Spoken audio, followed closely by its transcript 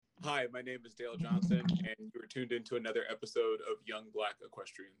Hi, my name is Dale Johnson, and you are tuned into another episode of Young Black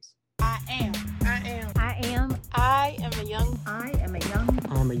Equestrians. I am. I am. I am. I am a young. I am a young.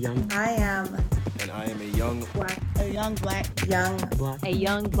 I'm a young. I am. And I am a young Black. A young black. Young. Black. A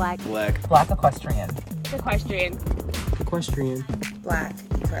young black. Black equestrian. Equestrian. Equestrian. Black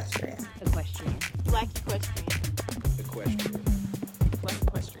equestrian. Equestrian. Black equestrian. equestrian. Black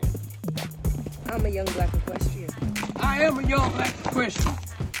equestrian. I'm a young black equestrian. I am a young black equestrian.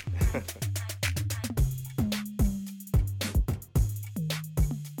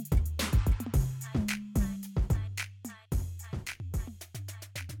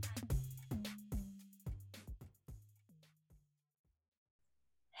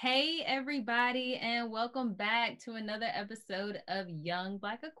 Hey everybody, and welcome back to another episode of Young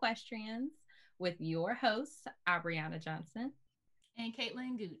Black Equestrians with your hosts, Abriana Johnson And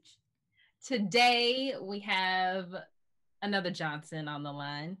Caitlin Gooch. Today we have another Johnson on the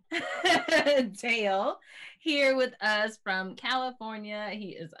line, Dale, here with us from California. He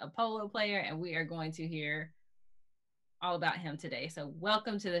is a polo player, and we are going to hear all about him today. So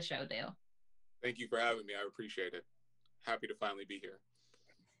welcome to the show, Dale. Thank you for having me. I appreciate it. Happy to finally be here.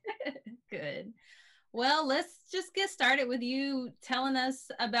 Good. Well, let's just get started with you telling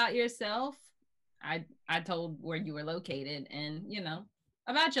us about yourself. I told where you were located and,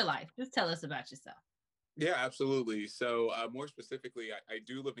 about your life. Just tell us about yourself. Yeah, absolutely. So more specifically, I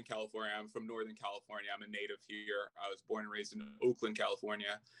do live in California. I'm from Northern California. I'm a native here. I was born and raised in Oakland,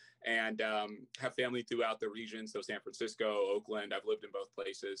 California, and have family throughout the region. So San Francisco, Oakland, I've lived in both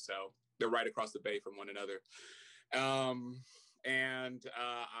places. So they're right across the bay from one another. And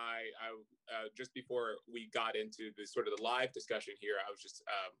I just before we got into the sort of the live discussion here, I was just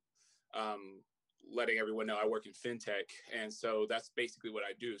letting everyone know I work in fintech, and so that's basically what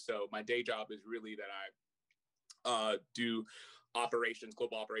I do. So my day job is really that I do operations,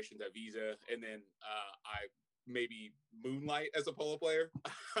 global operations at Visa, and then I maybe moonlight as a polo player.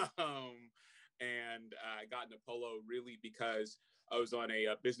 And I got into polo really because I was on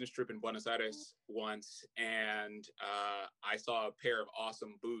a business trip in Buenos Aires once, and I saw a pair of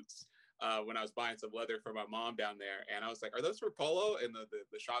awesome boots when I was buying some leather for my mom down there. And I was like, are those for polo? And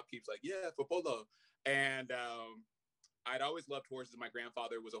the shopkeeper's like, yeah, for polo. And I'd always loved horses. My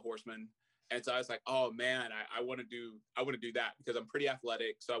grandfather was a horseman. And so I was like, oh man, I want to do that because I'm pretty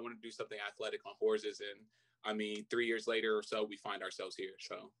athletic. So I want to do something athletic on horses. And I mean, 3 years later or so, we find ourselves here.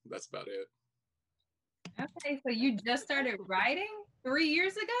 So that's about it. Okay, so you just started riding 3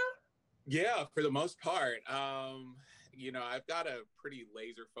 years ago? Yeah, for the most part. I've got a pretty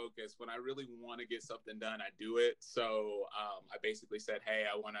laser focus. When I really want to get something done, I do it. So I basically said, hey,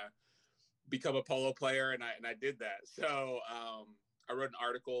 I want to become a polo player, and I did that. So I wrote an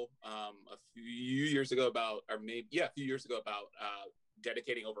article a few years ago about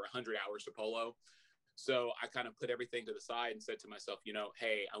dedicating over 100 hours to polo. So I kind of put everything to the side and said to myself,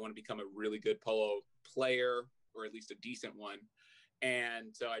 hey, I want to become a really good polo player, or at least a decent one.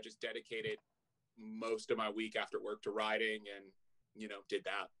 And so I just dedicated most of my week after work to riding and, did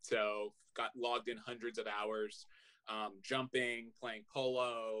that. So got logged in hundreds of hours, jumping, playing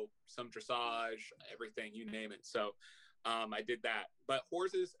polo, some dressage, everything, you name it. So I did that. But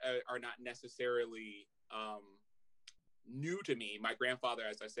horses are not necessarily new to me. My grandfather,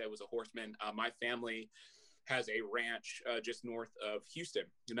 as I said, was a horseman. My family has a ranch just north of Houston,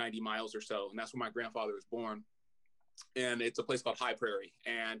 90 miles or so, and that's where my grandfather was born. And it's a place called High Prairie,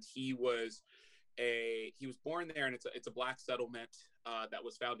 and he was born there, and it's a black settlement that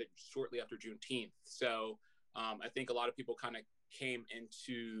was founded shortly after Juneteenth. So I think a lot of people kind of came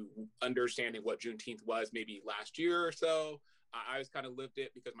into understanding what Juneteenth was maybe last year or so. I always kind of lived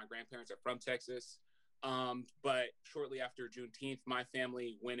it because my grandparents are from Texas. But shortly after Juneteenth, my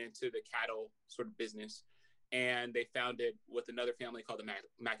family went into the cattle sort of business, and they founded, with another family called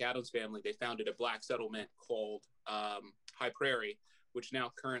the McAdams family, they founded a black settlement called High Prairie, which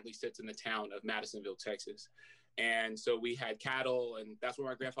now currently sits in the town of Madisonville, Texas. And so we had cattle, and that's where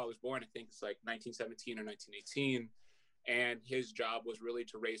my grandfather was born. I think it's like 1917 or 1918. And his job was really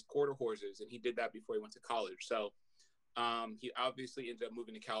to raise quarter horses, and he did that before he went to college. So he obviously ended up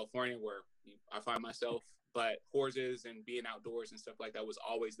moving to California, where I find myself, but horses and being outdoors and stuff like that was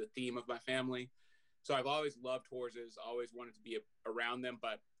always the theme of my family. So I've always loved horses, always wanted to be around them,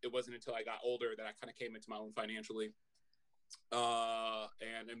 but it wasn't until I got older that I kind of came into my own financially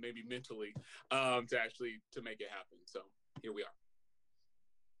and maybe mentally to make it happen. So here we are.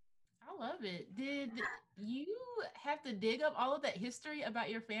 I love it. Did you have to dig up all of that history about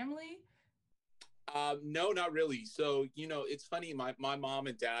your family? No, not really. So, it's funny. My mom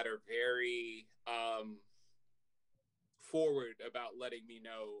and dad are very forward about letting me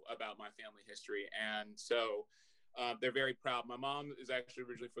know about my family history. And so they're very proud. My mom is actually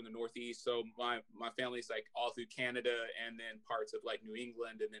originally from the Northeast, so my family's like all through Canada, and then parts of like New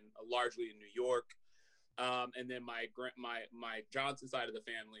England, and then largely in New York. And then my Johnson side of the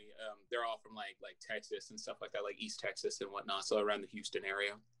family, they're all from like Texas and stuff like that, like East Texas and whatnot, so around the Houston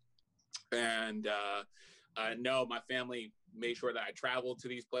area. And no, my family made sure that I traveled to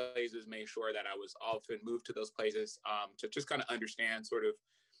these places, made sure that I was often moved to those places to just kind of understand sort of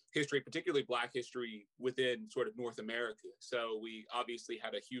history, particularly Black history within sort of North America. So we obviously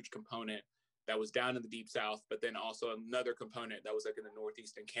had a huge component that was down in the Deep South, but then also another component that was like in the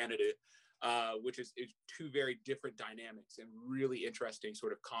Northeast and Canada, which is two very different dynamics and really interesting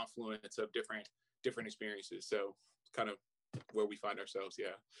sort of confluence of different experiences. So kind of where we find ourselves.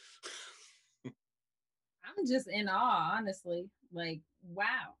 Yeah. I'm just in awe, honestly. Like,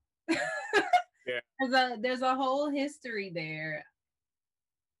 wow. Yeah. There's a whole history there.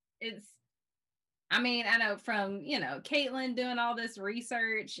 I know from, Caitlin doing all this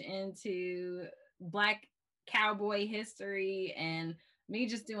research into Black cowboy history and me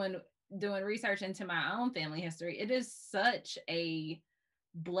just doing research into my own family history. It is such a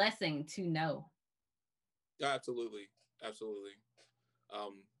blessing to know. Absolutely.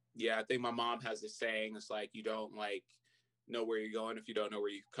 Yeah, I think my mom has this saying, it's like, you don't like know where you're going if you don't know where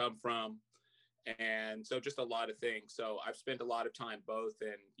you come from. And so just a lot of things. So I've spent a lot of time both,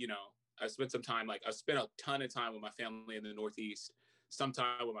 and I spent some time, like I spent a ton of time with my family in the Northeast, some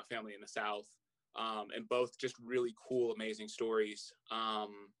time with my family in the South, and both just really cool, amazing stories,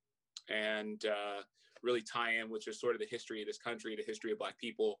 and really tie in with just sort of the history of this country, the history of Black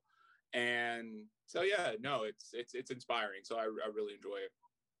people. And so, yeah, no, it's inspiring. So I really enjoy it.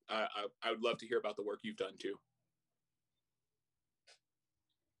 I would love to hear about the work you've done too.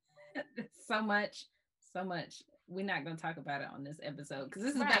 So much. We're not going to talk about it on this episode because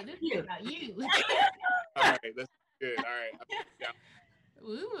this is Right, about this you. is about you. All right, that's good. All right. Yeah.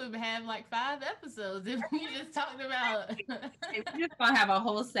 We would have like 5 episodes if we just talked about. We're just going to have a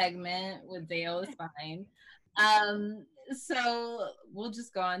whole segment with Dale. Is fine. So we'll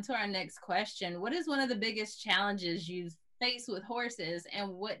just go on to our next question. What is one of the biggest challenges you've faced with horses, and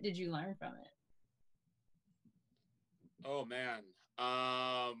what did you learn from it? Oh man.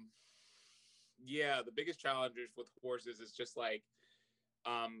 Yeah, the biggest challenges with horses is just like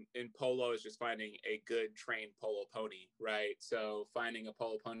in polo is just finding a good trained polo pony, right? So finding a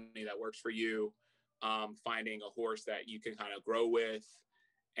polo pony that works for you, finding a horse that you can kind of grow with.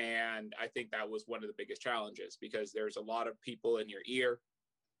 And I think that was one of the biggest challenges, because there's a lot of people in your ear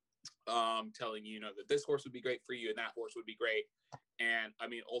telling you, that this horse would be great for you and that horse would be great. And I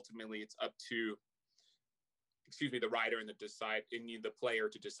mean, ultimately it's up to, the rider and the player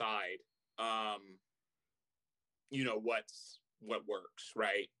to decide, what works,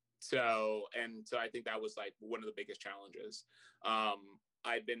 right? So I think that was like one of the biggest challenges.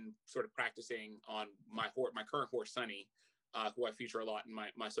 I've been sort of practicing on my current horse, Sunny, who I feature a lot in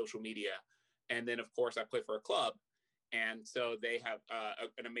my social media. And then of course I play for a club. And so they have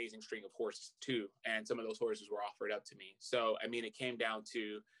an amazing string of horses too. And some of those horses were offered up to me. So, I mean, it came down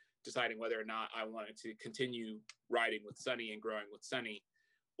to deciding whether or not I wanted to continue riding with Sunny and growing with Sunny,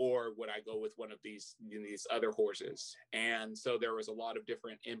 or would I go with one of these other horses? And so there was a lot of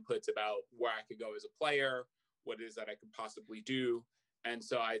different inputs about where I could go as a player, what it is that I could possibly do. And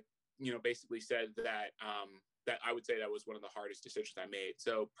so I, basically said that, that I would say that was one of the hardest decisions I made.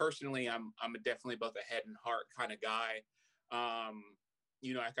 So personally, I'm definitely both a head and heart kind of guy. I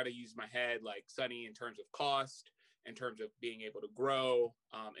kind of use my head like Sunny in terms of cost, in terms of being able to grow,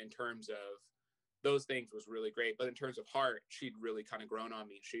 in terms of those things was really great. But in terms of heart, she'd really kind of grown on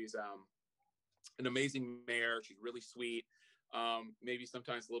me. She's an amazing mare. She's really sweet, maybe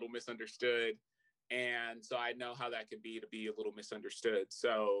sometimes a little misunderstood. And so I know how that could be, to be a little misunderstood.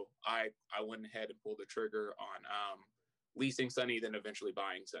 So I went ahead and pulled the trigger on leasing Sunny, then eventually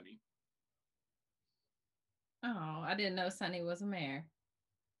buying Sunny. Oh, I didn't know Sunny was a mare.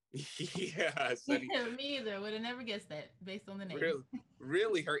 Yeah, Sunny. Me either. Would have never guessed that based on the name.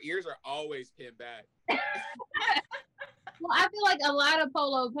 Really, her ears are always pinned back. Well, I feel like a lot of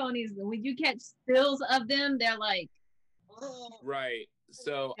polo ponies, when you catch stills of them, they're like, right.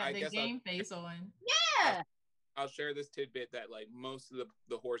 So Got I the guess game face on. yeah. I'll share this tidbit that like most of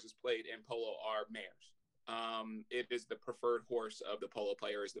the horses played in polo are mares. It is the preferred horse of the polo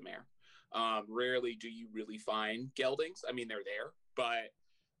player is the mare. Rarely do you really find geldings. I mean, they're there, but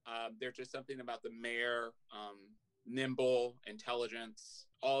there's just something about the mare, nimble, intelligence,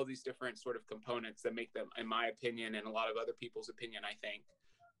 all these different sort of components that make them, in my opinion, and a lot of other people's opinion, I think,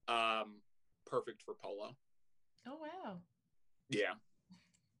 perfect for polo. Oh wow. Yeah.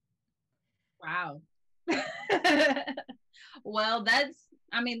 Wow. Well,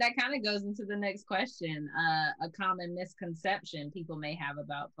 I mean, that kind of goes into the next question. A common misconception people may have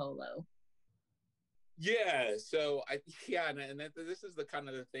about polo. Yeah, so this is the kind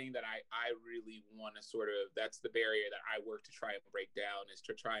of the thing that I really want to sort of, that's the barrier that I work to try and break down, is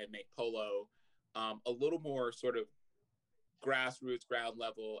to try and make polo a little more sort of grassroots, ground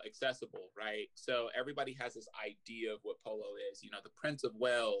level, accessible, right? So everybody has this idea of what polo is, the Prince of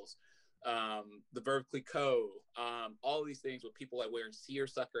Wales, the Veuve Clicquot, all these things with people like wearing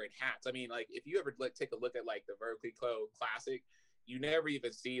seersucker and hats. I mean, like, if you ever take a look at like the Veuve Clicquot classic, you never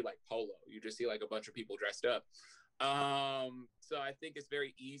even see like polo. You just see like a bunch of people dressed up. So I think it's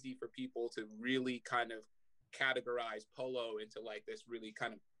very easy for people to really kind of categorize polo into like this really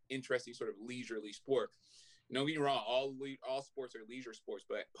kind of interesting sort of leisurely sport. Don't get me wrong, all sports are leisure sports,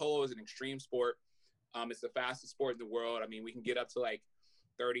 but polo is an extreme sport. It's the fastest sport in the world. I mean, we can get up to like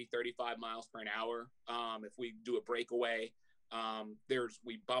 30, 35 miles per hour. If we do a breakaway,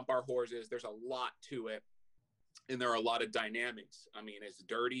 we bump our horses. There's a lot to it. And there are a lot of dynamics. I mean, it's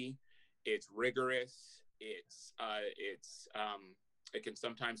dirty, it's rigorous, it can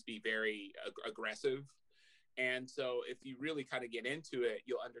sometimes be very aggressive. And so if you really kind of get into it,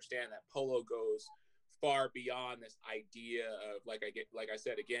 you'll understand that polo goes far beyond this idea of, like I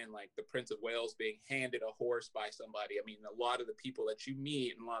said again, like the Prince of Wales being handed a horse by somebody. I mean, a lot of the people that you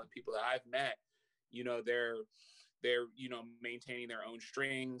meet and a lot of the people that I've met, they're maintaining their own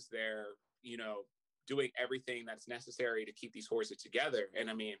strings. They're, doing everything that's necessary to keep these horses together. And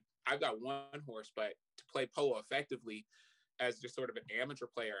I mean, I've got one horse, but to play polo effectively as just sort of an amateur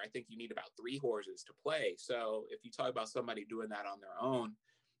player, I think you need about 3 horses to play. So if you talk about somebody doing that on their own,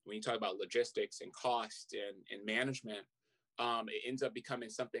 when you talk about logistics and cost and management, it ends up becoming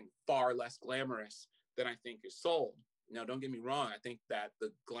something far less glamorous than I think is sold. Now, don't get me wrong. I think that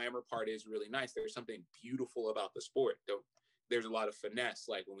the glamour part is really nice. There's something beautiful about the sport. There's a lot of finesse,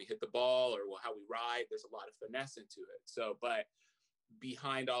 like when we hit the ball or how we ride, there's a lot of finesse into it. So, but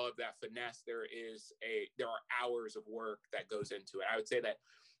behind all of that finesse, there are hours of work that goes into it. I would say that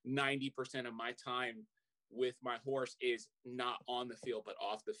 90% of my time with my horse is not on the field, but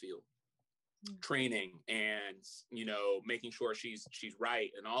off the field, training and, making sure she's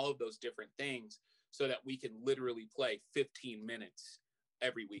right and all of those different things so that we can literally play 15 minutes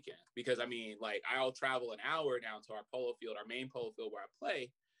every weekend. Because I mean, like, I'll travel an hour down to our polo field, our main polo field where I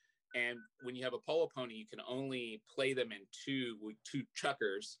play. And when you have a polo pony, you can only play them in two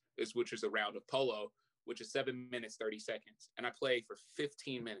chukkers, which is a round of polo, which is 7 minutes, 30 seconds. And I play for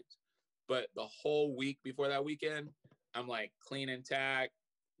 15 minutes. But the whole week before that weekend, I'm like cleaning tack,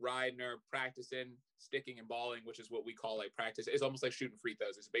 riding her, practicing, sticking and balling, which is what we call like practice. It's almost like shooting free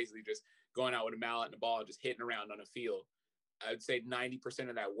throws. It's basically just going out with a mallet and a ball and just hitting around on a field. I'd say 90%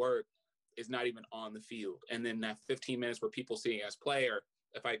 of that work is not even on the field. And then that 15 minutes where people see us play, or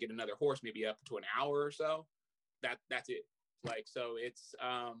if I get another horse, maybe up to an hour or so, that's it. Like, so it's,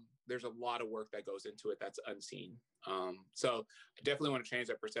 there's a lot of work that goes into it that's unseen. So I definitely want to change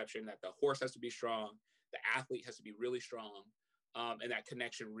that perception that the horse has to be strong, the athlete has to be really strong, and that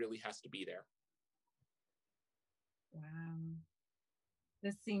connection really has to be there. Wow.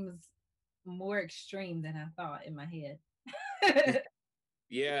 This seems more extreme than I thought in my head.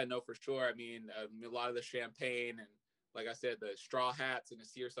 Yeah, no, for sure. I mean, a lot of the champagne and, like I said, the straw hats and the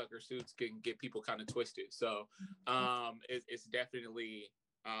seersucker suits can get people kind of twisted. So it's definitely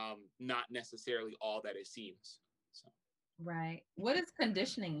not necessarily all that it seems. So. Right. What does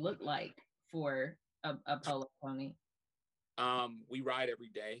conditioning look like for a polo pony? We ride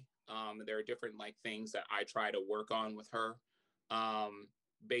every day. There are different like things that I try to work on with her.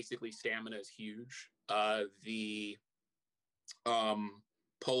 Basically, stamina is huge. The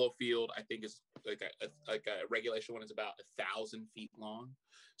polo field, I think, is like a regulation one is about 1,000 feet long.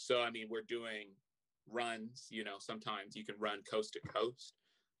 So I mean, we're doing runs. Sometimes you can run coast to coast.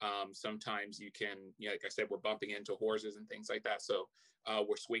 Sometimes you can, like I said, we're bumping into horses and things like that. So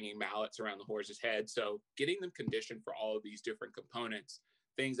we're swinging mallets around the horse's head. So getting them conditioned for all of these different components,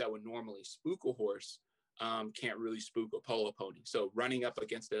 things that would normally spook a horse, can't really spook a polo pony. So running up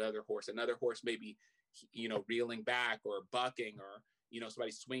against another horse maybe, reeling back or bucking, or,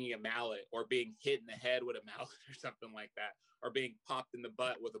 somebody swinging a mallet, or being hit in the head with a mallet or something like that, or being popped in the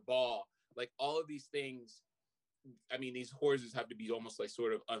butt with a ball. Like all of these things, I mean, these horses have to be almost like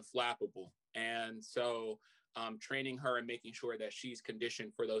sort of unflappable. And so training her and making sure that she's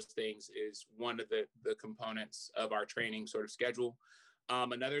conditioned for those things is one of the components of our training sort of schedule.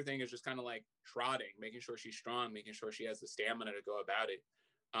 Another thing is just kind of like trotting, making sure she's strong, making sure she has the stamina to go about it.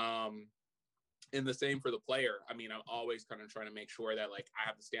 And the same for the player. I mean, I'm always kind of trying to make sure that like I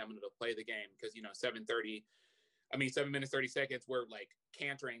have the stamina to play the game because, 7 minutes, 30 seconds, we're like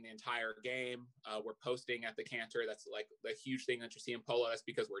cantering the entire game. We're posting at the canter. That's like the huge thing that you see in polo. That's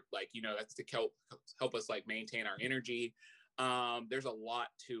because we're like, that's to help us like maintain our energy. There's a lot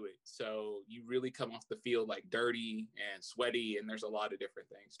to it. So you really come off the field like dirty and sweaty, and there's a lot of different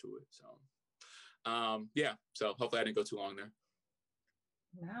things to it. So, yeah. So hopefully I didn't go too long there.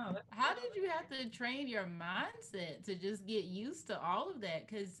 No. How did you have to train your mindset to just get used to all of that?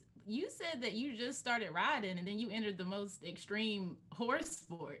 Because you said that you just started riding and then you entered the most extreme horse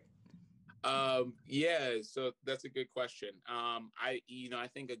sport. Yeah, so that's a good question. I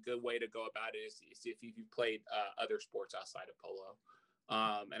think a good way to go about it is if you've played other sports outside of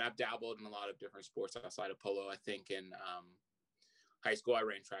polo. And I've dabbled in a lot of different sports outside of polo. I think in high school, I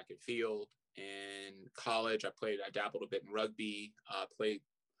ran track and field. In college, I dabbled a bit in rugby, played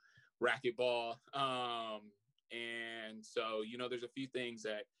racquetball. And so, there's a few things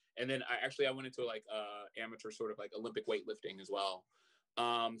and then I went into like amateur sort of like Olympic weightlifting as well.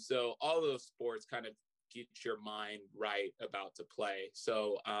 So all those sports kind of get your mind right about to play.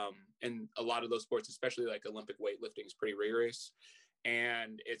 So, and a lot of those sports, especially like Olympic weightlifting, is pretty rigorous.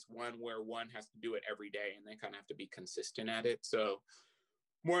 And it's one where one has to do it every day and they kind of have to be consistent at it. So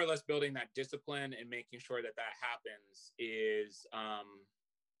more or less building that discipline and making sure that happens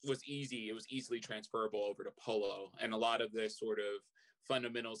was easy. It was easily transferable over to polo. And a lot of the sort of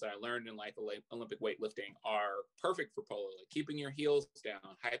fundamentals that I learned in like Olympic weightlifting are perfect for polo, like keeping your heels down,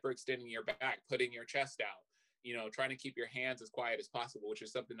 hyperextending your back, putting your chest out, trying to keep your hands as quiet as possible, which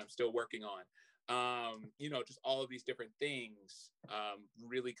is something I'm still working on. Just all of these different things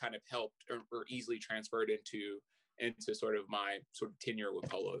really kind of helped or easily transferred into sort of my sort of tenure with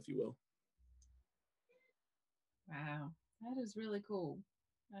polo, if you will. Wow, that is really cool.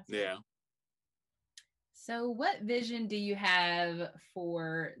 Yeah. Cool. So what vision do you have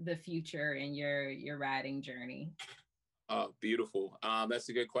for the future in your riding journey? Oh, beautiful. That's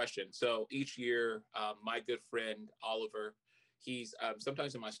a good question. So each year, my good friend Oliver, he's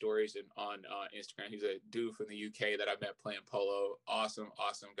sometimes in my stories and on Instagram, he's a dude from the UK that I met playing polo. Awesome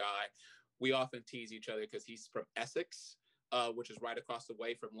guy. We often tease each other because he's from Essex, which is right across the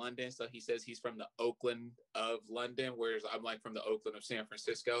way from London. So he says he's from the Oakland of London, whereas I'm like from the Oakland of San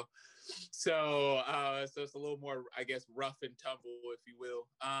Francisco. So it's a little more, I guess, rough and tumble, if you will.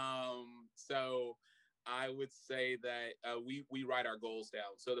 So I would say that we write our goals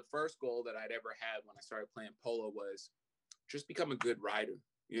down. So the first goal that I'd ever had when I started playing polo was just become a good rider.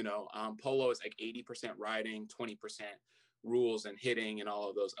 Polo is like 80% riding, 20% rules and hitting and all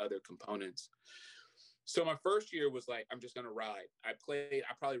of those other components. So my first year was like, I'm just going to ride. I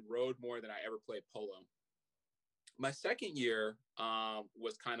probably rode more than I ever played polo. My second year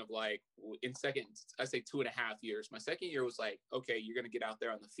was kind of like I say 2.5 years. My second year was like, okay, you're going to get out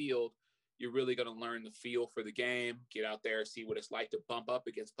there on the field. You're really going to learn the feel for the game, get out there, see what it's like to bump up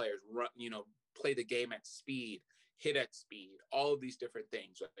against players, run, play the game at speed, hit at speed, all of these different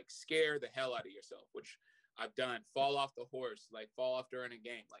things, like scare the hell out of yourself, which I've done, fall off the horse, like fall off during a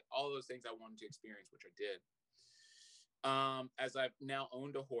game, like all those things I wanted to experience, which I did. As I've now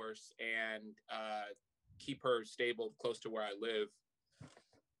owned a horse and keep her stable close to where I live,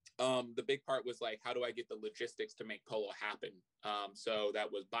 the big part was like, how do I get the logistics to make polo happen? So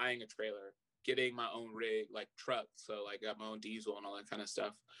that was buying a trailer, getting my own rig, like truck. So like got my own diesel and all that kind of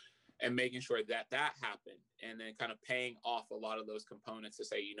stuff, and making sure that happened. And then kind of paying off a lot of those components to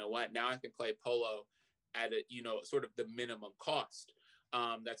say, you know what, now I can play polo at a, sort of the minimum cost.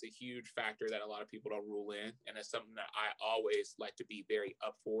 That's a huge factor that a lot of people don't rule in. And it's something that I always like to be very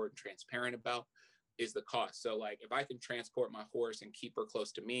up for and transparent about, is the cost. So like, if I can transport my horse and keep her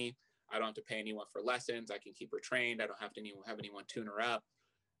close to me, I don't have to pay anyone for lessons. I can keep her trained. I don't have to have anyone tune her up.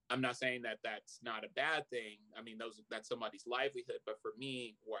 I'm not saying that that's not a bad thing. I mean, that's somebody's livelihood. But for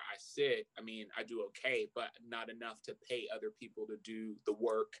me, where I sit, I mean, I do okay, but not enough to pay other people to do the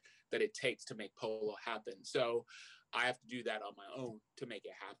work that it takes to make polo happen. So I have to do that on my own to make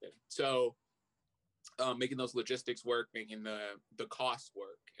it happen. So making those logistics work, making the costs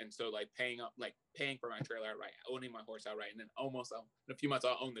work. And so like paying for my trailer outright, owning my horse outright, and then almost in a few months,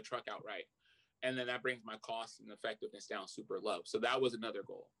 I'll own the truck outright. And then that brings my costs and effectiveness down super low. So that was another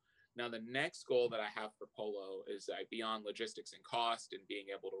goal. Now, the next goal that I have for polo is like beyond logistics and cost and being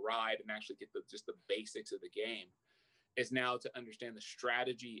able to ride and actually get just the basics of the game, is now to understand the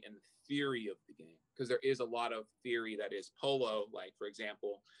strategy and the theory of the game. Because there is a lot of theory that is polo. Like, for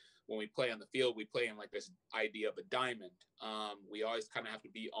example, when we play on the field, we play in like this idea of a diamond. We always kind of have to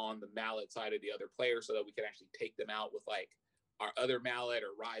be on the mallet side of the other player so that we can actually take them out with like our other mallet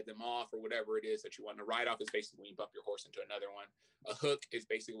or ride them off or whatever it is that you want. To ride off is basically when you bump your horse into another one. A hook is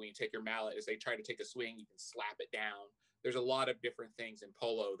basically when you take your mallet, as they try to take a swing, you can slap it down. There's a lot of different things in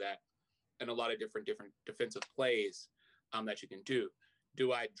polo and a lot of different defensive plays that you can do.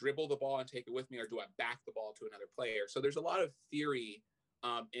 Do I dribble the ball and take it with me, or do I back the ball to another player? So there's a lot of theory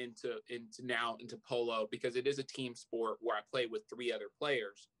into polo, because it is a team sport where I play with 3 other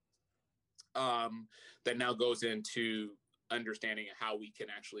players. That now goes into understanding how we can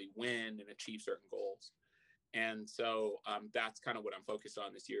actually win and achieve certain goals. And so that's kind of what I'm focused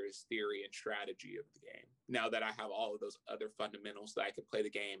on this year, is theory and strategy of the game. Now that I have all of those other fundamentals, that I can play the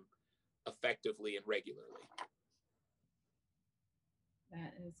game effectively and regularly.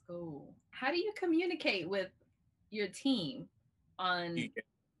 That is cool. How do you communicate with your team on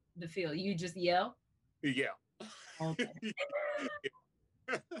the field? You just yell? Yeah. Okay.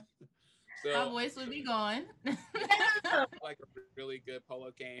 So, my voice would be gone. like a really good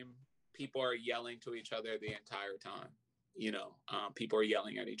polo game, people are yelling to each other the entire time. People are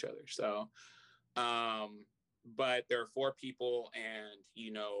yelling at each other. So, but there are 4 people, and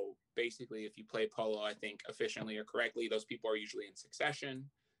basically, if you play polo, I think efficiently or correctly, those people are usually in succession.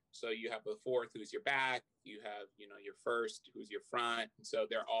 So you have a 4th who's your back, you have your 1st who's your front, and so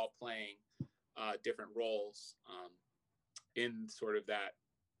they're all playing different roles in sort of that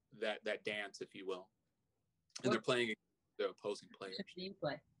dance, if you will, and they're playing the opposing players. Do you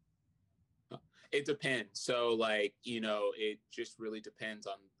play? It depends. So it just really depends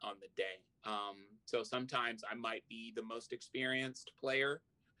on the day. So sometimes I might be the most experienced player,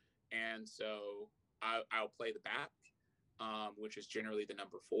 and so I'll play the back, which is generally the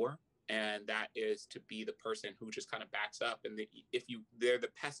number 4, and that is to be the person who just kind of backs up. And they're the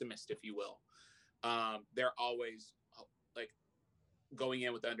pessimist, if you will. They're always going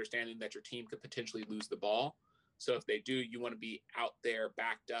in with the understanding that your team could potentially lose the ball. So if they do, you want to be out there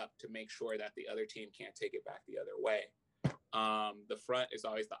backed up to make sure that the other team can't take it back the other way. The front is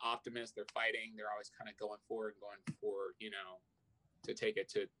always the optimist. They're fighting. They're always kind of going forward, to take it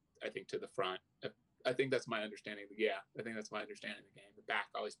to the front. I think that's my understanding. Yeah, I think that's my understanding of the game. The back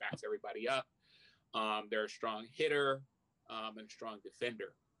always backs everybody up. They're a strong hitter and a strong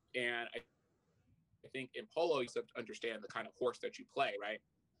defender. And I think in polo, you have to understand the kind of horse that you play, right?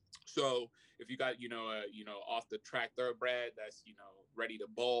 So if you got, off the track thoroughbred that's, ready to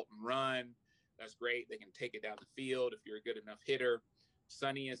bolt and run, that's great. They can take it down the field if you're a good enough hitter.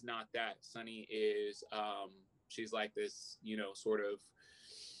 Sunny is not that. Sunny is, she's like this, sort of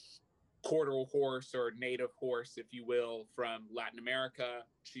quarter horse or native horse, if you will, from Latin America.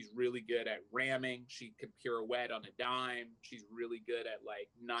 She's really good at ramming. She can pirouette on a dime. She's really good at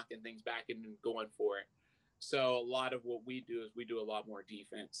knocking things back and going for it. So a lot of what we do is we do a lot more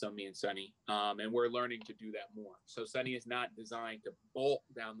defense, so me and Sunny, and we're learning to do that more. So Sunny is not designed to bolt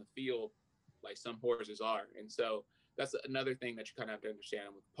down the field like some horses are. And so that's another thing that you kind of have to understand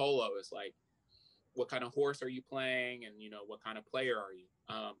with polo is what kind of horse are you playing, and what kind of player are you?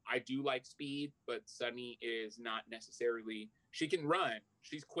 I do like speed, but Sunny is not necessarily, she can run,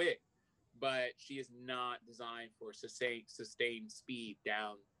 she's quick, but she is not designed for sustained speed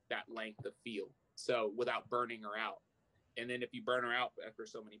down that length of field. So without burning her out. And then if you burn her out after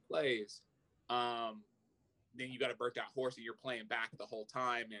so many plays, then you got a burnt out horse that you're playing back the whole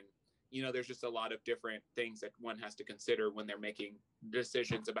time. And, there's just a lot of different things that one has to consider when they're making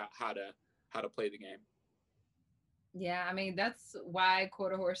decisions about how to play the game. Yeah, I mean, that's why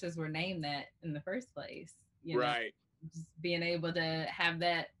quarter horses were named that in the first place. Right. Just being able to have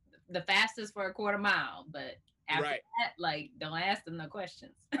that, the fastest for a quarter mile. But after that, don't ask them no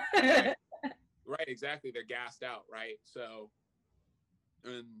questions. Right, exactly. They're gassed out, right? So,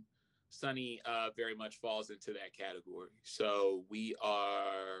 and Sunny very much falls into that category. So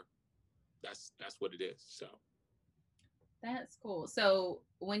that's what it is. So that's cool. So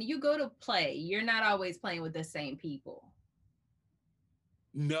when you go to play, you're not always playing with the same people.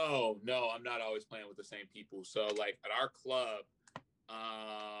 No, I'm not always playing with the same people. So at our club,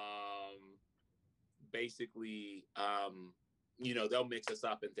 basically, they'll mix us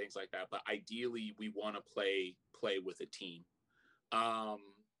up and things like that. But ideally, we want to play with a team.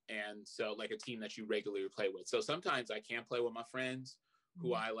 And so a team that you regularly play with. So sometimes I can play with my friends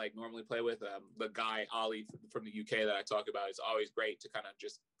who I normally play with. The guy, Ollie from the UK that I talk about, is always great to kind of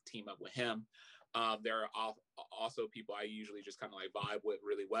just team up with him. There are also people I usually just kind of vibe with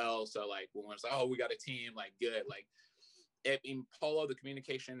really well. So when it's oh, we got a team, good. In polo, the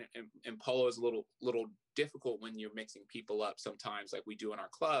communication in polo is a little difficult when you're mixing people up sometimes, like we do in our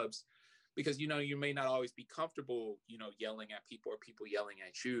clubs, because you may not always be comfortable yelling at people or people yelling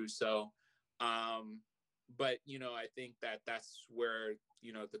at you. So but I think that that's where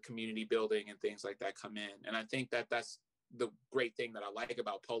the community building and things like that come in, and I think that that's the great thing that I like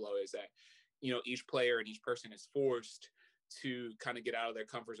about polo is that each player and each person is forced to kind of get out of their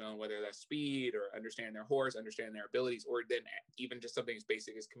comfort zone, whether that's speed or understanding their horse, understanding their abilities, or then even just something as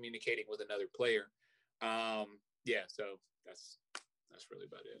basic as communicating with another player. Yeah, so that's really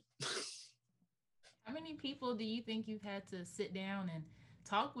about it. How many people do you think you've had to sit down and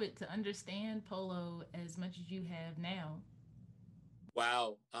talk with to understand polo as much as you have now?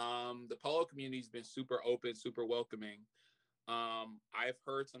 Wow. The polo community has been super open, super welcoming. I've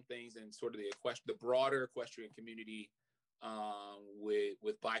heard some things in sort of the broader equestrian community,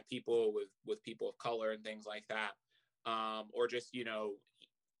 with Black people, with people of color and things like that, or just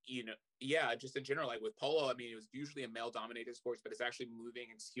yeah, just in general, like with polo. I mean, it was usually a male-dominated sport, but it's actually moving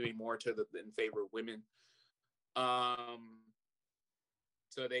and skewing more in favor of women.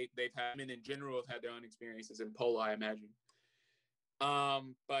 So they've had men in general have had their own experiences in polo, I imagine.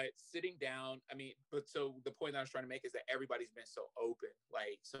 But sitting down, I mean, so the point that I was trying to make is that everybody's been so open,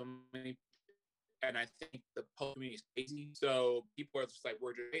 like so many, and I think the polo community is crazy. So people are just like,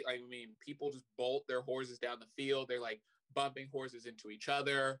 I mean, people just bolt their horses down the field. They're like bumping horses into each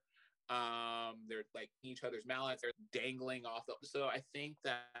other. They're like each other's mallets. They're dangling off. So I think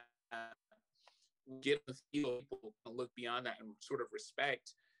that get the field, people look beyond that and sort of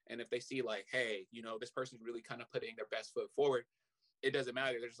respect. And if they see like, hey, this person's really kind of putting their best foot forward, it doesn't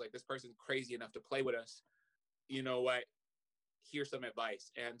matter. They're just like, this person's crazy enough to play with us. You know what? Here's some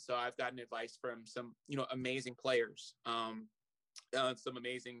advice. And so I've gotten advice from some, amazing players. Some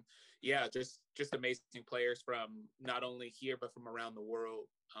amazing, just amazing players from not only here, but from around the world,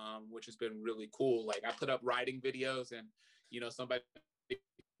 which has been really cool. Like I put up riding videos and, somebody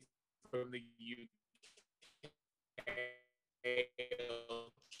from the UK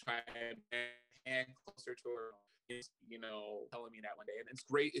try and hand closer to her, telling me that one day. And it's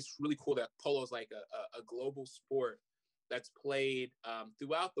great. It's really cool that polo is like a global sport that's played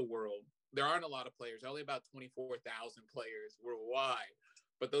throughout the world. There aren't a lot of players, only about 24,000 players worldwide,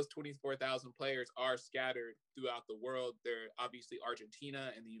 but those 24,000 players are scattered throughout the world. They're obviously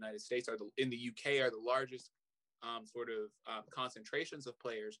Argentina and the United States in the UK are the largest concentrations of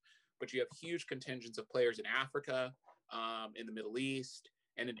players, but you have huge contingents of players in Africa, in the Middle East,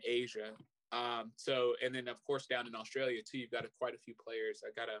 and in Asia. And then of course down in Australia too, you've got quite a few players.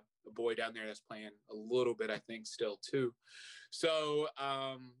 I got a boy down there that's playing a little bit, I think, still too. So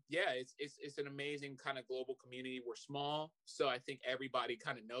it's an amazing kind of global community. We're small, so I think everybody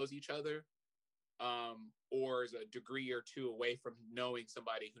kind of knows each other, or is a degree or two away from knowing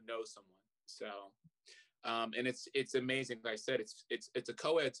somebody who knows someone. So, and it's amazing. Like I said, it's a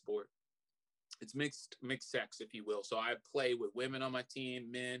co-ed sport. It's mixed sex, if you will. So I play with women on my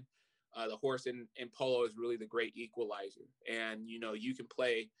team, men. The horse in polo is really the great equalizer. And, you can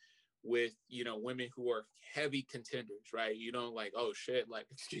play with, women who are heavy contenders, right? You don't like, oh shit, like,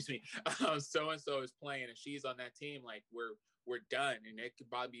 excuse me, so-and-so is playing and she's on that team. Like we're done. And it could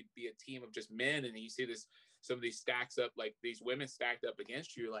probably be a team of just men. And you see some of these stacks up, like these women stacked up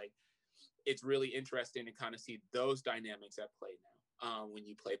against you. Like it's really interesting to kind of see those dynamics at play now, when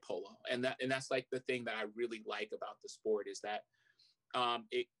you play polo. And that's like the thing that I really like about the sport is that,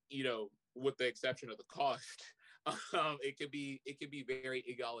 it, with the exception of the cost, it could be very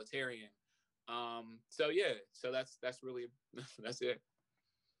egalitarian. So that's really, that's it.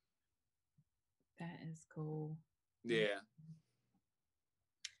 That is cool. Yeah.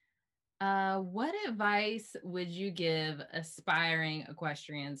 What advice would you give aspiring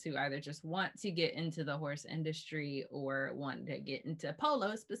equestrians who either just want to get into the horse industry or want to get into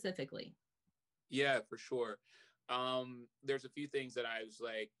polo specifically? Yeah, for sure. There's a few things that I was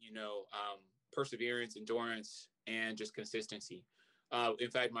like, perseverance, endurance, and just consistency. In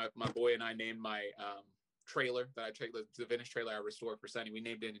fact, my boy and I named my trailer the vintage trailer I restored for Sunny. We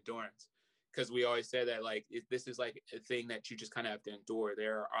named it Endurance because we always said that like this is like a thing that you just kind of have to endure.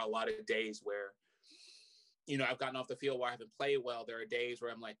 There are a lot of days where, I've gotten off the field where I haven't played well. There are days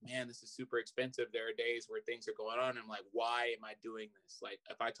where I'm like, man, this is super expensive. There are days where things are going on. And I'm like, why am I doing this? Like,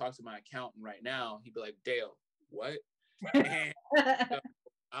 if I talk to my accountant right now, he'd be like, Dale, what? And,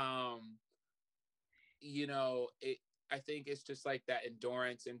 I think it's just like that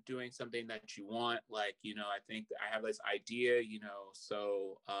endurance and doing something that you want. Like, I think I have this idea,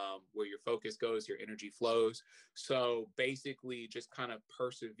 so where your focus goes, your energy flows. So basically just kind of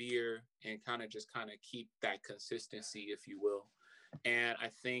persevere and kind of keep that consistency, if you will. And I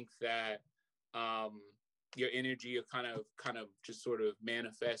think that your energy will kind of just sort of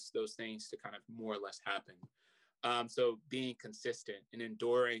manifest those things to kind of more or less happen. So being consistent and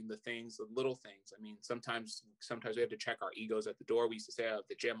enduring the things, the little things. I mean, sometimes we have to check our egos at the door. We used to say at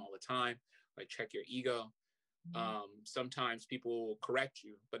the gym all the time, like, check your ego. Sometimes people will correct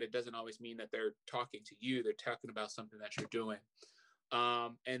you, but it doesn't always mean that they're talking to you. They're talking about something that you're doing.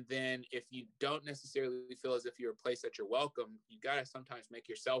 And then if you don't necessarily feel as if you're a place that you're welcome, you got to sometimes make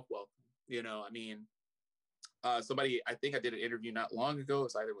yourself welcome. You know, I mean, somebody, I think I did an interview not long ago. It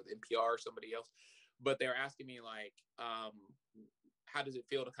was either with NPR or somebody else, but they're asking me like, how does it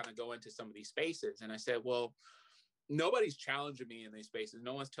feel to kind of go into some of these spaces? And I said, well, nobody's challenging me in these spaces.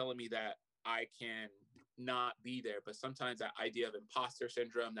 No one's telling me that I can not be there. But sometimes that idea of imposter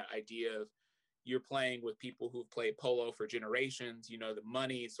syndrome, that idea of you're playing with people who've played polo for generations, you know, the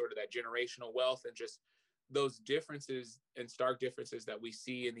money, sort of that generational wealth, and just those differences and stark differences that we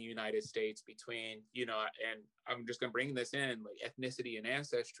see in the United States between, you know, and I'm just going to bring this in, like ethnicity and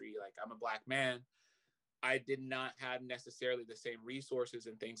ancestry. Like, I'm a Black man. I did not have necessarily the same resources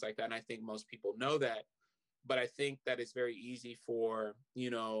and things like that. And I think most people know that. But I think that it's very easy for, you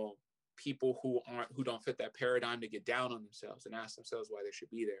know, people who don't fit that paradigm to get down on themselves and ask themselves why they should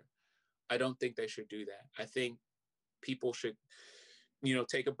be there. I don't think they should do that. I think people should, you know,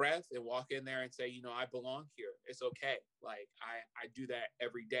 take a breath and walk in there and say, you know, I belong here. It's okay. Like, I do that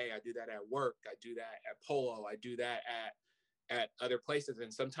every day. I do that at work. I do that at polo. I do that at other places.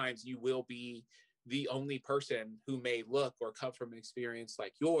 And sometimes you will be the only person who may look or come from an experience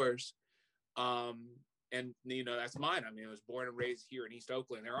like yours. And, you know, that's mine. I mean, I was born and raised here in East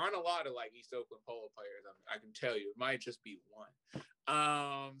Oakland. There aren't a lot of like East Oakland polo players. I can tell you, it might just be one.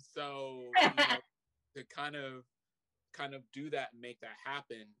 So, you know, to kind of do that and make that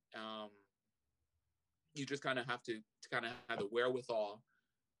happen, you just kind of have to kind of have the wherewithal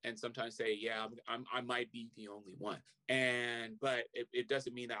and sometimes say, yeah, I might be the only one. But it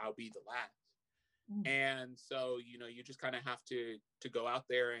doesn't mean that I'll be the last. And so, you know, you just kind of have to go out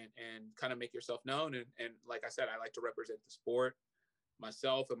there and kind of make yourself known. And like I said, I like to represent the sport,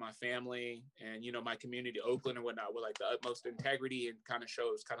 myself and my family, and, you know, my community, Oakland and whatnot, with like the utmost integrity, and kind of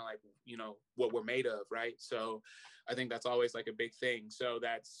shows kind of like, you know, what we're made of. Right. So I think that's always like a big thing. So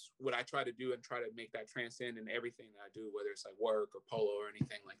that's what I try to do, and try to make that transcend in everything that I do, whether it's like work or polo or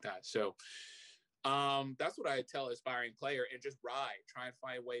anything like that. So that's what I tell aspiring player, and just ride, try and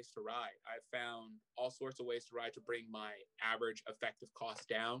find ways to ride. I've found all sorts of ways to ride to bring my average effective cost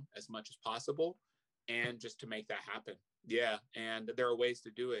down as much as possible, and just to make that happen. Yeah. And there are ways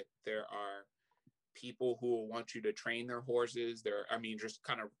to do it. There are people who will want you to train their horses. Just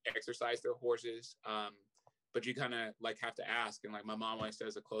kind of exercise their horses. But you kind of like have to ask. And like my mom always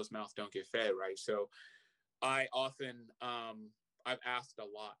says, a closed mouth don't get fed. Right. So I often, I've asked a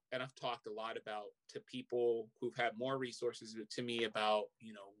lot, and I've talked a lot to people who've had more resources to me about,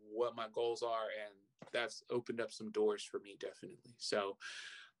 you know, what my goals are. And that's opened up some doors for me, definitely. So,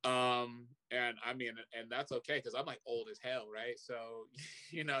 and I mean, and that's okay, because I'm like old as hell. Right. So,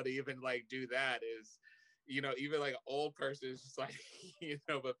 you know, to even like do that is, you know, even like an old person is just like, you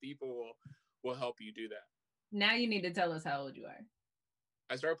know, but people will help you do that. Now you need to tell us how old you are.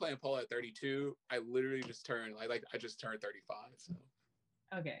 I started playing polo at 32. I literally just turned I just turned 35. So.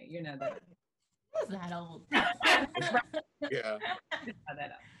 Okay, you're not that That's not old. Yeah. not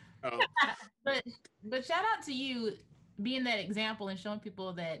that old. Oh. But shout out to you being that example and showing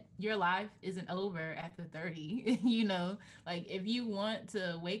people that your life isn't over after 30. You know, like if you want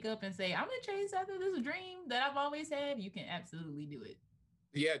to wake up and say, I'm gonna chase after this dream that I've always had, you can absolutely do it.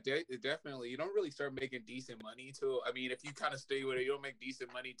 Yeah, definitely. You don't really start making decent money till, I mean, if you kind of stay with it, you don't make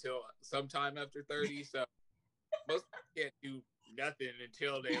decent money till sometime after 30. So most people can't do nothing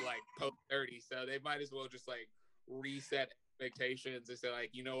until they like post 30. So they might as well just like reset expectations and say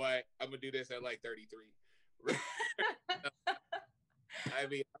like, you know what, I'm gonna do this at like 33. I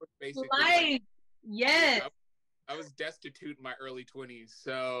mean, I was basically like, yes. I was destitute in my early 20s.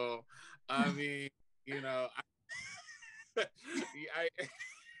 So I mean, you know, I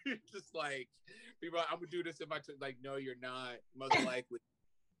just like people, I'm gonna do this if like, no, you're not, most likely.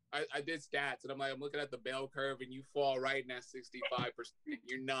 I did stats, and I'm looking at the bell curve, and you fall right in that 65%.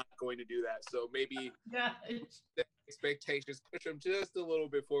 You're not going to do that. So maybe the expectations, push them just a little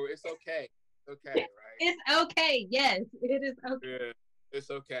bit forward. It's okay. Okay, right? It's okay. Yes, it is okay. Yeah, it's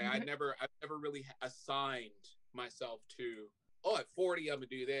okay. I've never really assigned myself to, at 40 I'm gonna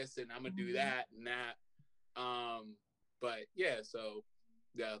do this and I'm gonna do that and that. But yeah, so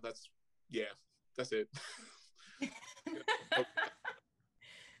yeah, that's it.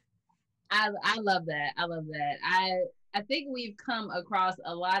 I love that. I love that. I think we've come across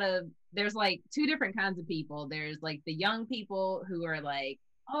a lot of, there's like two different kinds of people. There's like the young people who are like,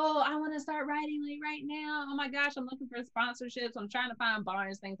 oh, I want to start writing like right now. Oh my gosh, I'm looking for sponsorships. I'm trying to find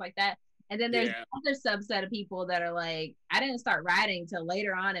bars, things like that. And then there's other subset of people that are like, I didn't start writing till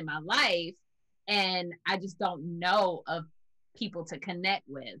later on in my life, and I just don't know of people to connect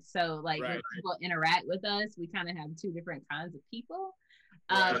with. So like when people interact with us, we kind of have two different kinds of people.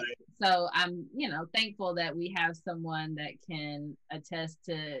 So I'm, thankful that we have someone that can attest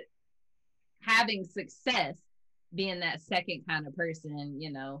to having success, being that second kind of person,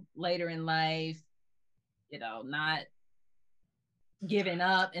 later in life, not giving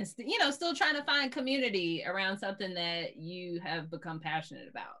up and still trying to find community around something that you have become passionate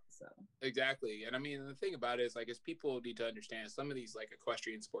about. So exactly. And I mean, the thing about it is, like, as people need to understand, some of these like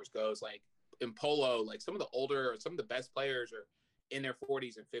equestrian sports goes, like in polo, like some of the older or some of the best players are in their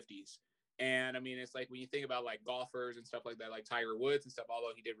 40s and 50s. And I mean, it's like when you think about like golfers and stuff like that, like Tiger Woods and stuff,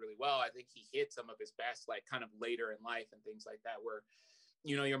 although he did really well, I think he hit some of his best, like kind of later in life and things like that, where,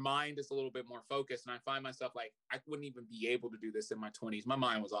 your mind is a little bit more focused. And I find myself like, I wouldn't even be able to do this in my 20s. My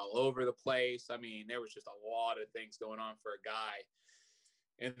mind was all over the place. I mean, there was just a lot of things going on for a guy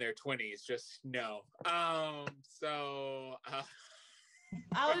in their 20s. Just no. I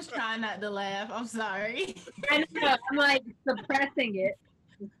was trying not to laugh. I'm sorry. I know, I'm like suppressing it.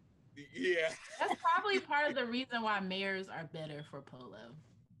 Yeah. That's probably part of the reason why mares are better for polo.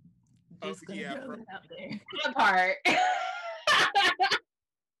 Just gonna throw that out there. That part.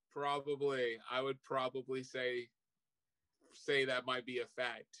 Probably. I would probably say that might be a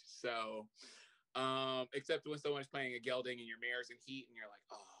fact. So, except when someone's playing a gelding and your mare's in heat and you're like,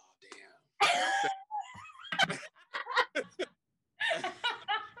 oh, damn.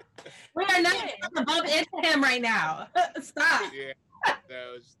 We are not to bump into him right now. Stop. Yeah.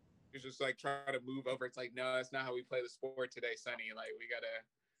 So it's just like trying to move over. It's like, no, that's not how we play the sport today, Sonny. Like we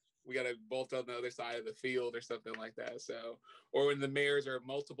gotta bolt on the other side of the field or something like that. So, or when the mares or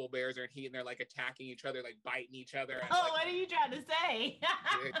multiple bears are in heat and they're like attacking each other, like biting each other. What are you trying to say?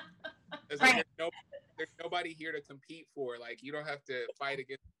 Like, there's nobody here to compete for. Like you don't have to fight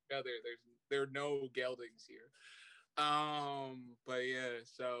against each other. There are no geldings here. But yeah,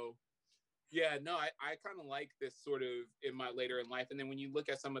 so yeah, no, I kind of like this sort of in my later in life. And then when you look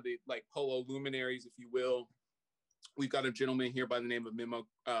at some of the like polo luminaries, if you will, we've got a gentleman here by the name of Memo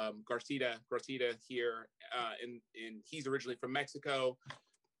Garcia here, and he's originally from Mexico,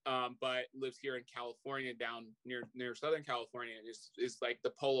 but lives here in California, down near Southern California. Is like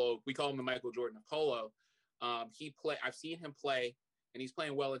the polo. We call him the Michael Jordan of polo. I've seen him play, and he's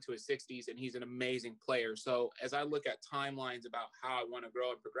playing well into his 60s, and he's an amazing player. So as I look at timelines about how I want to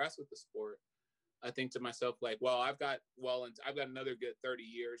grow and progress with the sport, I think to myself, like, well, I've got another good 30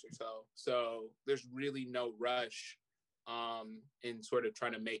 years or so. So there's really no rush in sort of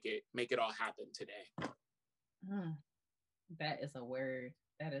trying to make it all happen today. That is a word.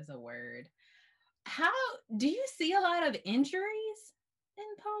 How do you see a lot of injuries in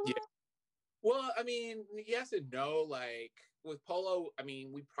polo? Yeah. Well, I mean, yes and no. Like with polo, I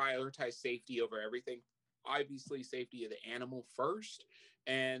mean, we prioritize safety over everything. Obviously, safety of the animal first,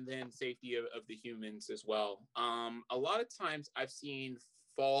 and then safety of the humans as well. A lot of times I've seen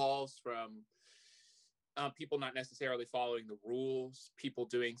falls from people not necessarily following the rules, people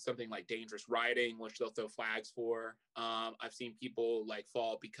doing something like dangerous riding, which they'll throw flags for. I've seen people like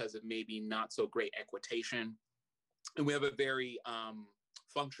fall because of maybe not so great equitation. And we have a very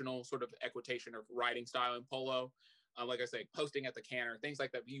functional sort of equitation or riding style in polo. Like I say, posting at the canter, things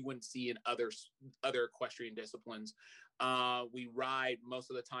like that you wouldn't see in other equestrian disciplines. We ride most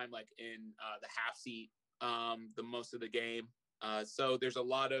of the time like in the half seat the most of the game. So there's a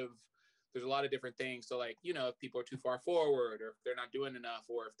lot of different things. So like, if people are too far forward, or if they're not doing enough,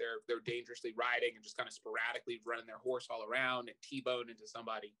 or if they're dangerously riding and just kind of sporadically running their horse all around and T-bone into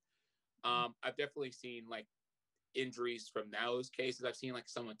somebody. I've definitely seen like injuries from those cases. I've seen like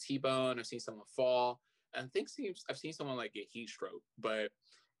someone T-bone, I've seen someone fall. I think I've seen someone like get heat stroke, but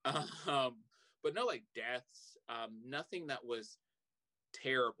no like deaths, nothing that was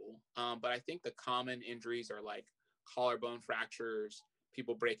terrible. But I think the common injuries are like collarbone fractures,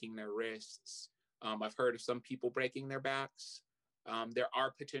 people breaking their wrists. I've heard of some people breaking their backs. There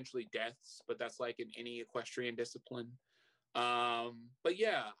are potentially deaths, but that's like in any equestrian discipline. But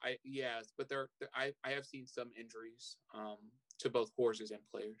yeah, I have seen some injuries to both horses and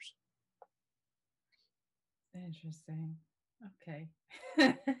players. Interesting. Okay.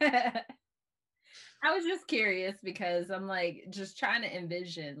 I was just curious because I'm like just trying to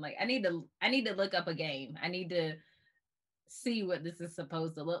envision, like I need to look up a game. I need to see what this is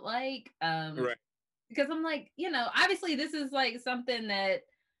supposed to look like. Right. Because I'm like, obviously this is like something that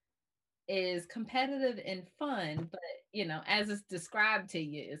is competitive and fun, but you know, as it's described to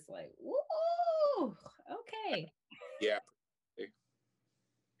you, it's like, woo, okay. Yeah.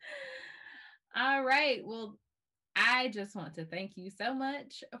 All right. Well, I just want to thank you so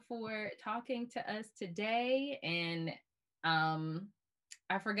much for talking to us today. And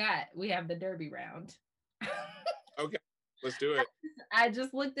I forgot we have the derby round. Okay, let's do it. I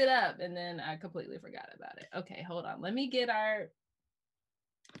just looked it up and then I completely forgot about it. Okay, hold on. Let me get our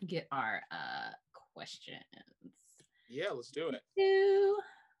questions. Yeah, let's do it.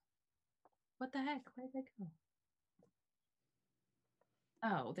 What the heck? Where'd they go?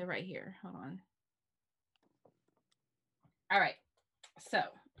 Oh, they're right here. Hold on. All right. So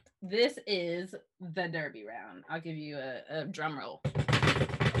this is the derby round. I'll give you a drum roll. Okay.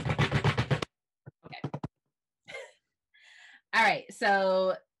 All right.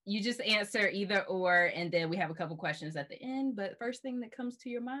 So you just answer either or, and then we have a couple questions at the end. But first thing that comes to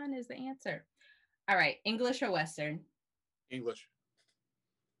your mind is the answer. All right. English or Western? English.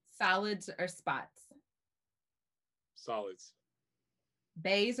 Solids or spots? Solids.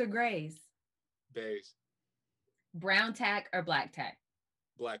 Bays or grays? Bays. Brown tack or black tack?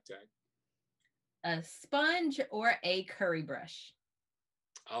 Black tack. A sponge or a curry brush?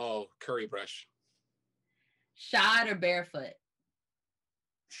 Oh, curry brush. Shod or barefoot?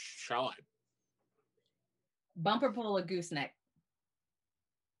 Shod. Bumper pull or gooseneck?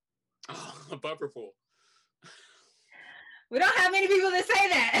 Oh, a bumper pull. We don't have many people that say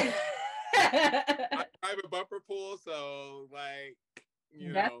that. I have a bumper pull, so like,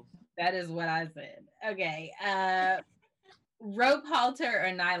 you That's, know. that is what I said. Okay. Rope halter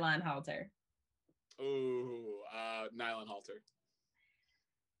or nylon halter? Ooh, nylon halter.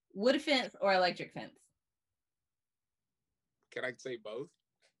 Wood fence or electric fence? Can I say both?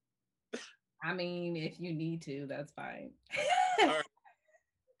 I mean, if you need to, that's fine. All right.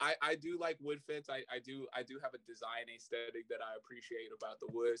 I do like wood fence. I do have a design aesthetic that I appreciate about the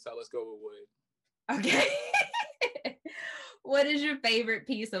wood. So let's go with wood. Okay. What is your favorite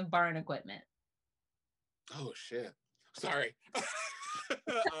piece of barn equipment? Oh shit. Sorry.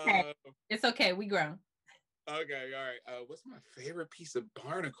 Okay. It's okay. We grown. Okay. All right. What's my favorite piece of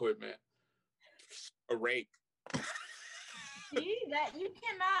barn equipment? A rake. See that you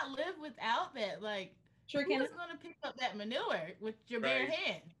cannot live without that. Like, Sure can. who's gonna pick up that manure with your bare Right.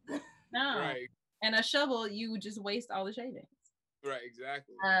 hands? No. Right. And a shovel, you just waste all the shavings. Right.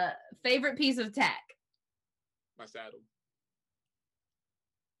 Exactly. Favorite piece of tack? My saddle.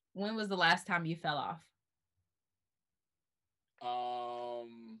 When was the last time you fell off?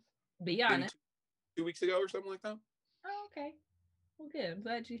 Be Maybe honest. 2 weeks ago or something like that. Oh, okay. Well, good. I'm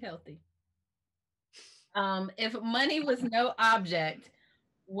glad you're healthy. If money was no object,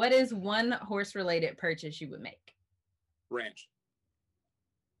 what is one horse-related purchase you would make? Ranch.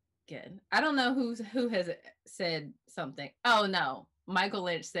 Good. I don't know who has said something. Oh no, Michael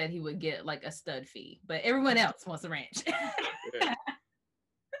Lynch said he would get like a stud fee, but everyone else wants a ranch. Yeah.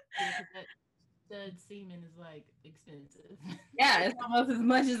 That stud semen is like expensive. Yeah, it's almost as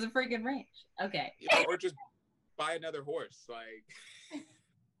much as a freaking ranch. Okay. Yeah, or just buy another horse. Like,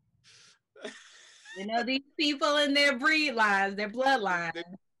 You know, these people in their breed lines, their bloodline.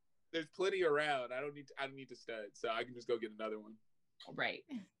 there's plenty around. I don't need to stud, so I can just go get another one. Right.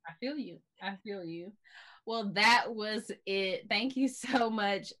 I feel you. I feel you. Well, that was it. Thank you so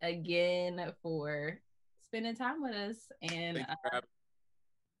much again for spending time with us. And Thank you for having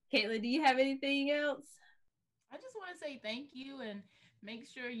Caitlin, do you have anything else? I just want to say thank you and make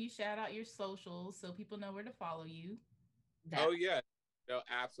sure you shout out your socials so people know where to follow you. Oh yeah, no,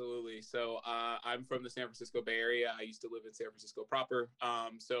 absolutely. So I'm from the San Francisco Bay Area. I used to live in San Francisco proper.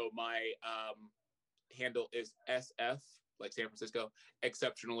 So my handle is SF, like San Francisco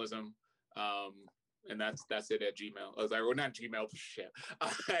exceptionalism. And that's it at Gmail. I was like, well, not Gmail, shit.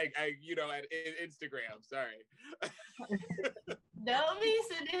 I at Instagram. Sorry. Don't be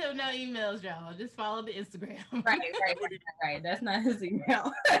sending him no emails, y'all. Just follow the Instagram. Right. That's not his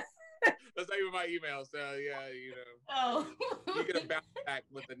email. That's not even my email. So yeah, Oh. you're gonna bounce back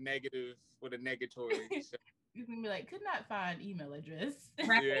with a negatory. So, You can be like, could not find email address.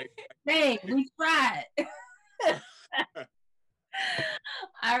 Right. yeah. Dang, we tried.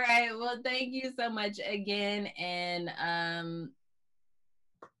 All right. Well, thank you so much again. And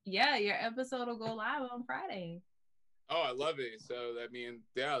yeah, your episode will go live on Friday. Oh, I love it. So that means,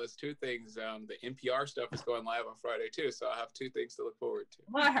 yeah, there's two things. The NPR stuff is going live on Friday too, so I'll have two things to look forward to.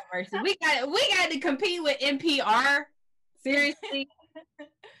 Lord have mercy. We got to compete with NPR. Seriously.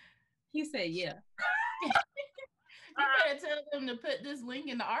 He said, yeah. You better tell them to put this link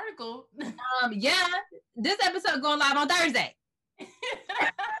in the article. Yeah. This episode going live on Thursday.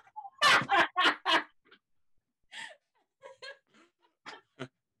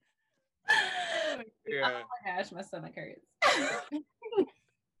 Yeah. Oh my gosh, my stomach hurts.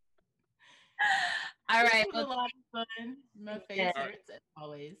 All right. This was a lot of fun. My face Yeah. hurts as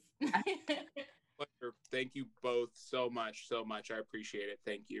always. Pleasure. Thank you both so much. I appreciate it.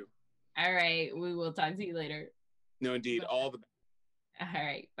 Thank you. All right. We will talk to you later. No, indeed. All the All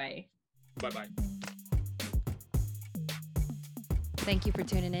right. Bye. bye. Thank you for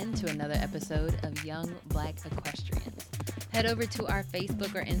tuning in to another episode of Young Black Equestrians. Head over to our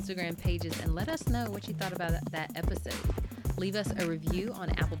Facebook or Instagram pages and let us know what you thought about that episode. Leave us a review on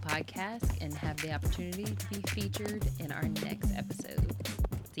Apple Podcasts and have the opportunity to be featured in our next episode.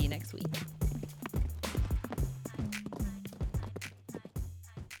 See you next week.